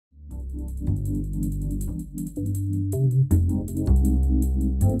Well,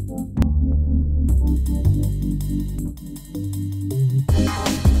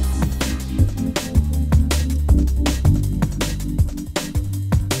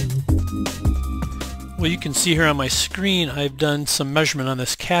 you can see here on my screen I've done some measurement on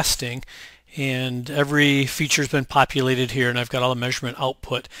this casting, and every feature's been populated here, and I've got all the measurement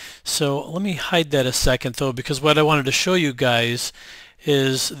output. So let me hide that a second though, because what I wanted to show you guys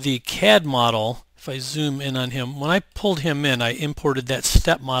is the CAD model. If I zoom in on him, when I pulled him in, I imported that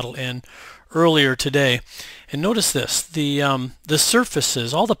step model in earlier today, and notice this, the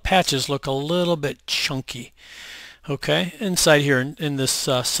surfaces, all the patches look a little bit chunky. Okay, inside here in this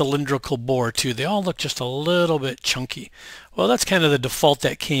cylindrical bore too, they all look just a little bit chunky. Well, that's kind of the default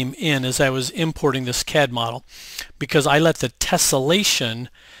that came in as I was importing this CAD model, because I let the tessellation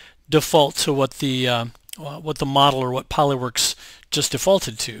default to what the model or what PolyWorks just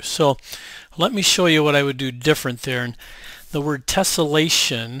defaulted to. So let me show you what I would do different there. And the word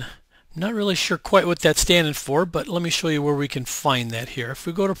tessellation, I'm not really sure quite what that's standing for, but let me show you where we can find that here. If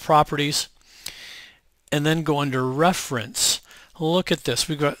we go to Properties and then go under Reference, look at this.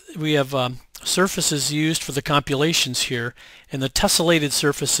 We have surfaces used for the compulations here, and the tessellated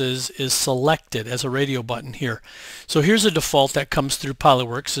surfaces is selected as a radio button here. So here's a default that comes through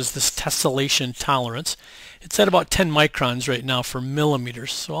PolyWorks, is this tessellation tolerance. It's at about 10 microns right now for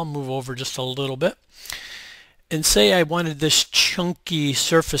millimeters. So I'll move over just a little bit. And say I wanted this chunky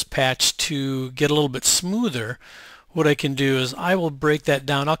surface patch to get a little bit smoother. What I can do is I will break that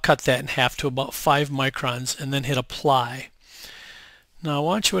down. I'll cut that in half to about 5 microns and then hit Apply. Now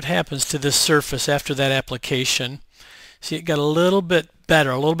watch what happens to this surface after that application. See, it got a little bit better,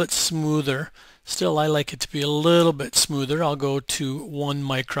 a little bit smoother. Still, I like it to be a little bit smoother. I'll go to 1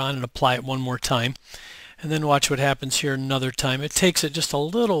 micron and apply it one more time. And then watch what happens here another time. It takes it just a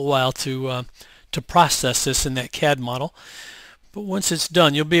little while to process this in that CAD model. But once it's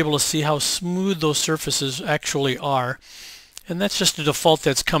done, you'll be able to see how smooth those surfaces actually are. And that's just a default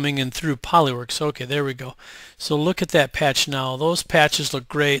that's coming in through PolyWorks. Okay, there we go. So look at that patch now. Those patches look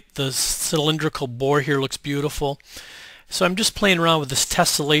great. The cylindrical bore here looks beautiful. So I'm just playing around with this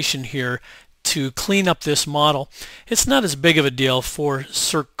tessellation here to clean up this model. It's not as big of a deal for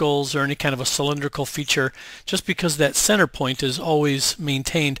circles or any kind of a cylindrical feature, just because that center point is always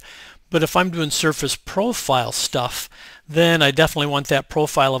maintained. But if I'm doing surface profile stuff, then I definitely want that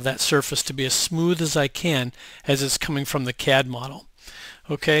profile of that surface to be as smooth as I can as it's coming from the CAD model.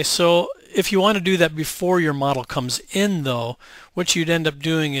 Okay, so if you want to do that before your model comes in though, what you'd end up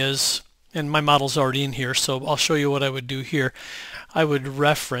doing is, and my model's already in here, so I'll show you what I would do here. I would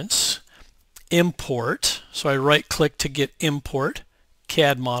reference, import, so I right click to get import,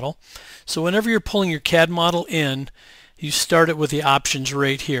 CAD model. So whenever you're pulling your CAD model in, you start it with the options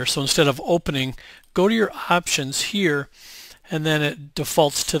right here. So instead of opening, go to your options here, and then it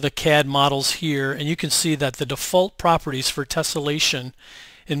defaults to the CAD models here, and you can see that the default properties for tessellation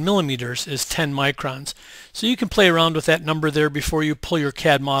in millimeters is 10 microns. So you can play around with that number there before you pull your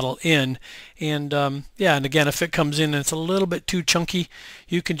CAD model in. And yeah, and again, if it comes in and it's a little bit too chunky,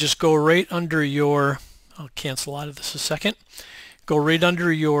 you can just go right under your, I'll cancel out of this a second, go right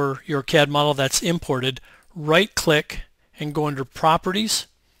under your CAD model that's imported, right click and go under Properties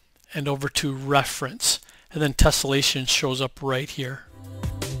and over to Reference, and then tessellation shows up right here.